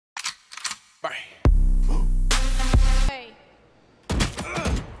Bye. Hey.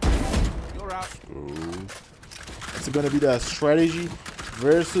 You're out. It's gonna be the strategy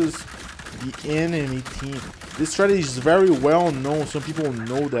versus the enemy team. This strategy is very well known. Some people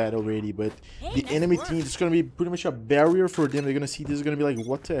know that already, but the enemy team is gonna be pretty much a barrier for them. They're gonna see this is gonna be like,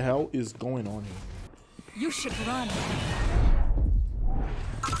 what the hell is going on here? You should run.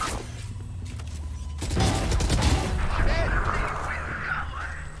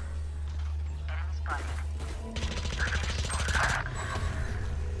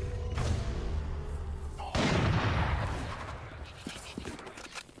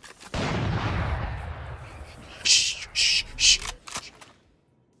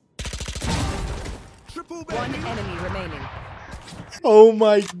 One enemy remaining. Oh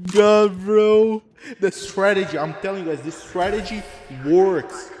my god, bro. The strategy, I'm telling you guys, this strategy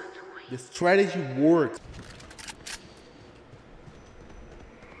works. The strategy works.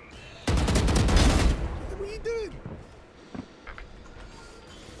 What are you doing?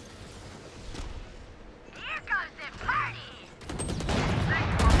 Here goes the party!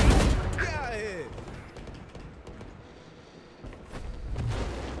 Get out of here.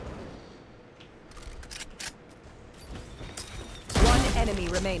 One enemy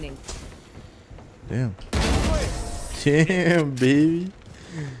remaining. Damn. Damn, baby.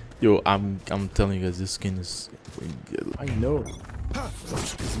 Yo, I'm telling you guys, this skin is good. I know.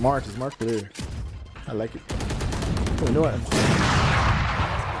 It's marked there. I like it. Oh, you know what?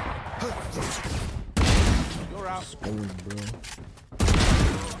 You're out. Oh, bro.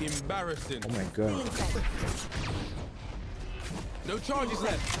 Embarrassing. Oh my god. No charges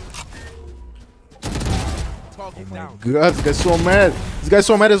left. Target Oh my down. god, this guy's so mad. This guy's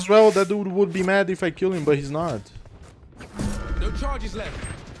so mad as well. That dude would be mad if I kill him, but he's not. No charges left.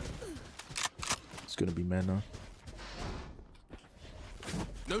 He's gonna be mad now.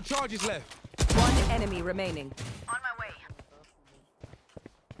 No charges left. One enemy remaining. On my way.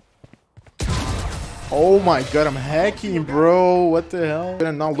 Oh my god, I'm hacking, bro. What the hell?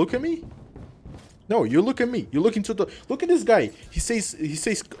 Gonna now look at me? No, you look at me. You look into the. Look at this guy. He says.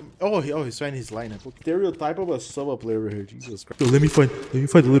 Oh, he's finding his lineup. Stereotype of a solo player here. Jesus Christ. Yo, let me find a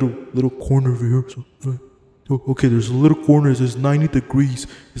little corner over here. So, okay, there's a little corner. It says 90 degrees.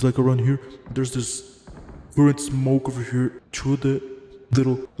 It's like around here. There's this current smoke over here. Through the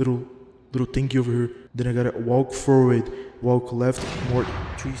little thingy over here. Then I gotta walk forward, walk left, more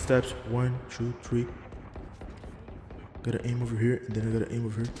 3 steps. 1, 2, 3. Gotta aim over here, and then I gotta aim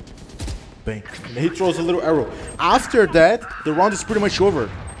over here. Bang. And he throws a little arrow. After that, the round is pretty much over.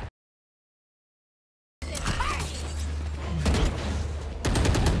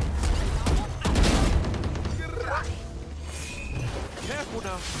 Careful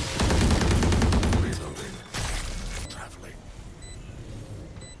now. Reloading. Traveling.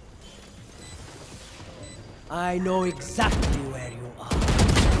 I know exactly where you are.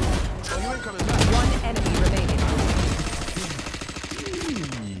 Oh, you ain't coming back. One enemy remaining.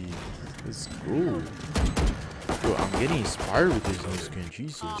 Let's go. Yo, I'm getting inspired with this new skin.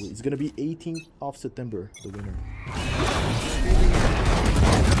 Jesus. It's gonna be 18th of September, the winner.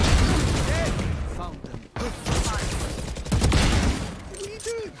 Found them. What are you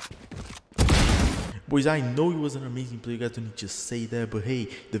doing? Boys, I know it was an amazing play. You guys don't need to say that, but hey,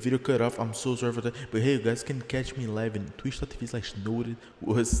 the video cut off. I'm so sorry for that. But hey, you guys can catch me live in twitch.tv/noted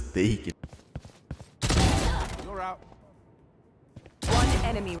was taken. You're out. One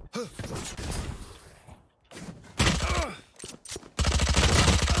enemy.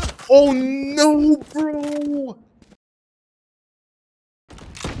 Oh no, bro!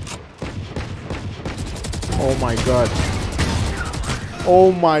 Oh my god.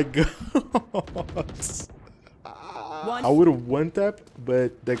 Oh my god. I would have one tap,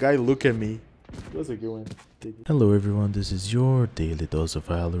 but the guy looked at me. It was a good one. Hello everyone, this is your daily dose of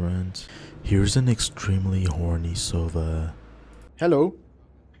Valorant. Here's an extremely horny Sova. Hello.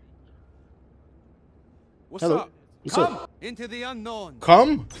 What's Hello. up? What's Come up? into the unknown.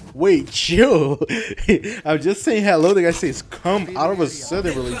 Come? Wait, chill. I'm just saying hello. The guy says come out of a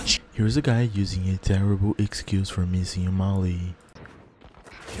sudden. Really. Here's a guy using a terrible excuse for missing a molly.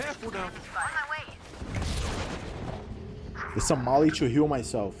 Careful now. On my way. It's a molly to heal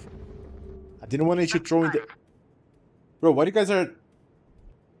myself. I didn't want you throwing the. Bro, what you guys are?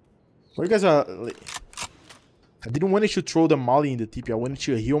 What you guys are? I didn't want to throw the molly in the TP. I wanted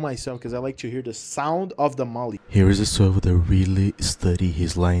to heal myself because I like to hear the sound of the molly. Here is a server that really study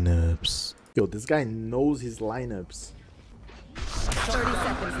his lineups. Yo, this guy knows his lineups. 30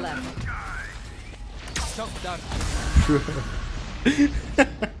 seconds left.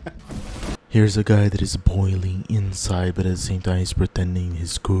 Here's a guy that is boiling inside, but at the same time he's pretending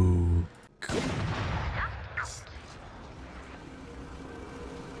he's cool.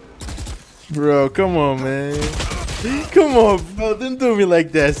 Bro, come on, man. Come on, bro. Don't do me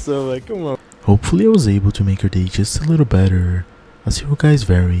like that, so like, come on. Hopefully I was able to make your day just a little better. I'll see you guys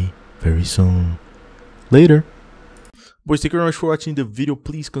very, very soon. Later. Boys, thank you very much for watching the video.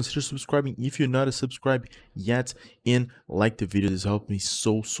 Please consider subscribing if you're not a subscribe yet, and like the video. This helped me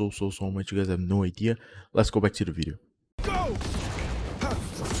so much. You guys have no idea. Let's go back to the video. Go!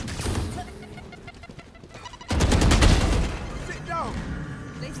 Sit down!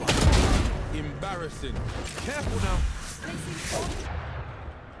 Embarrassing. Careful now.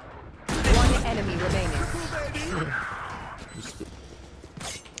 One enemy remaining.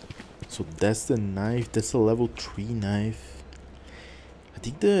 So that's the knife. That's a level 3 knife. I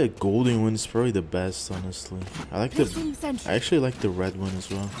think the golden one is probably the best, honestly. I actually like the red one as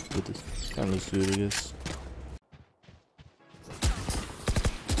well. But this kind of looks good, I guess.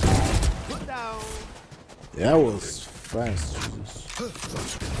 Put down. That was fast.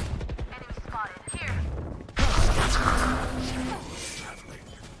 Jesus. Enemy spotted. Here. Traveling.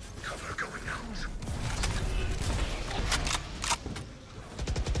 Cover going out.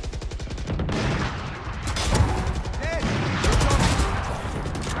 Dead.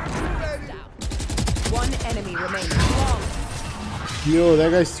 One enemy remaining. Yo,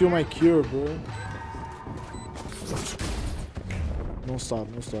 that guy steal my cure, bro. No stop,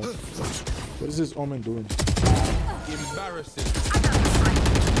 no stop. What is this Omen doing? Embarrassing.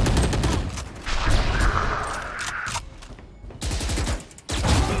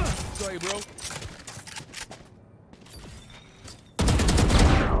 Sorry, bro.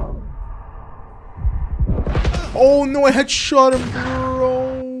 Oh no, I had shot him,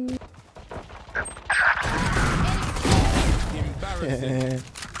 bro. Embarrassing.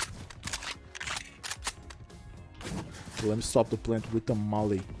 Let me stop the plant with the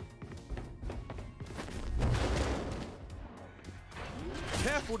molly.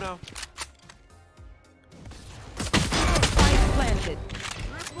 Careful now. Spike planted.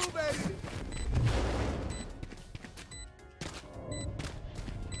 Triple, baby.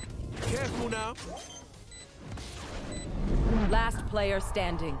 Careful now. Last player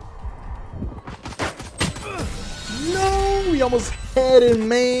standing. No, we almost had it,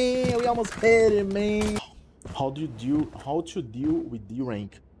 man. We almost had it, man. How to deal with D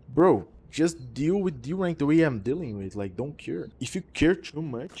rank, bro? Just deal with D rank the way I'm dealing with. Like, don't care. If you care too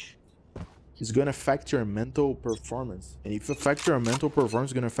much, it's gonna affect your mental performance. And if you affect your mental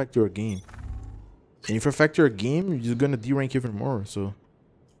performance, it's gonna affect your game. And if you affect your game, you're gonna D rank even more. So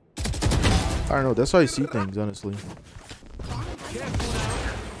I don't know. That's how I see things, honestly.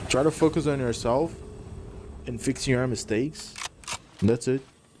 Try to focus on yourself and fixing your mistakes. And that's it.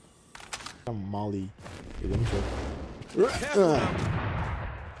 I'm Molly. Okay, let me try.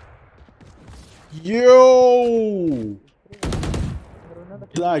 Yo!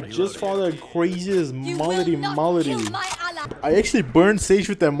 I just found the craziest molly. I actually burned Sage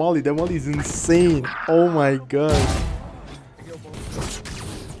with that molly. That molly is insane. Oh my god.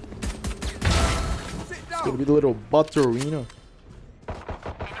 It's gonna be the little butterina.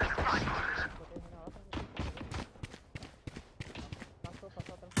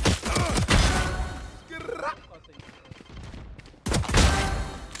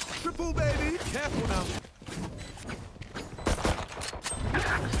 Triple, baby. Careful now.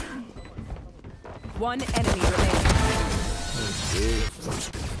 One enemy remaining.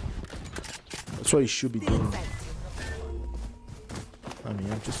 That's what you should be doing. I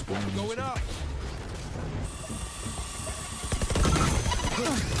mean, I'm just going. Going up.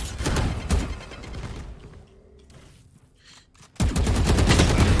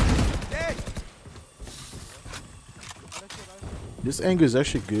 Dead. This angle is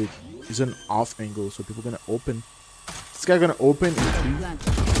actually good. It's an off angle, so people are gonna open. This guy gonna open in 3,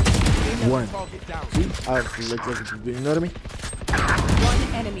 1. Target down. See? You know what I mean? One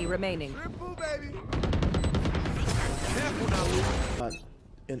enemy remaining. Triple, baby. Careful now.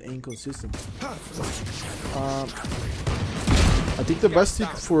 And inconsistent. I think the best tip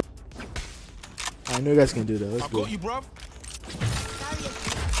for. I know you guys can do that. Let's I go. got you, bruv.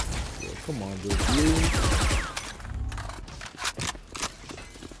 Come on, dude. You.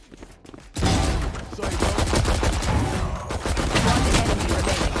 Sorry, bro. One enemy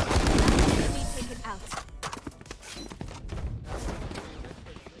remaining.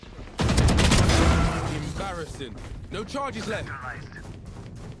 Embarrassing. No charges left.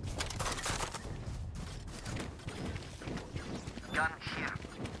 Gun here.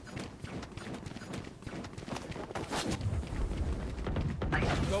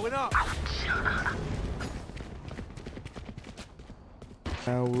 Going up.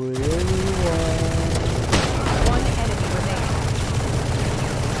 I will Whatever you want. One enemy remaining.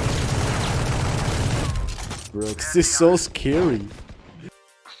 Bro, this is so scary.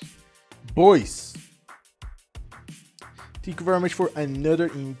 Boys, thank you very much for another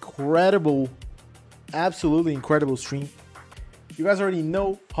incredible, absolutely incredible stream. You guys already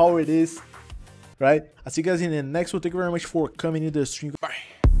know how it is, right? I'll see you guys in the next one. Thank you very much for coming into the stream.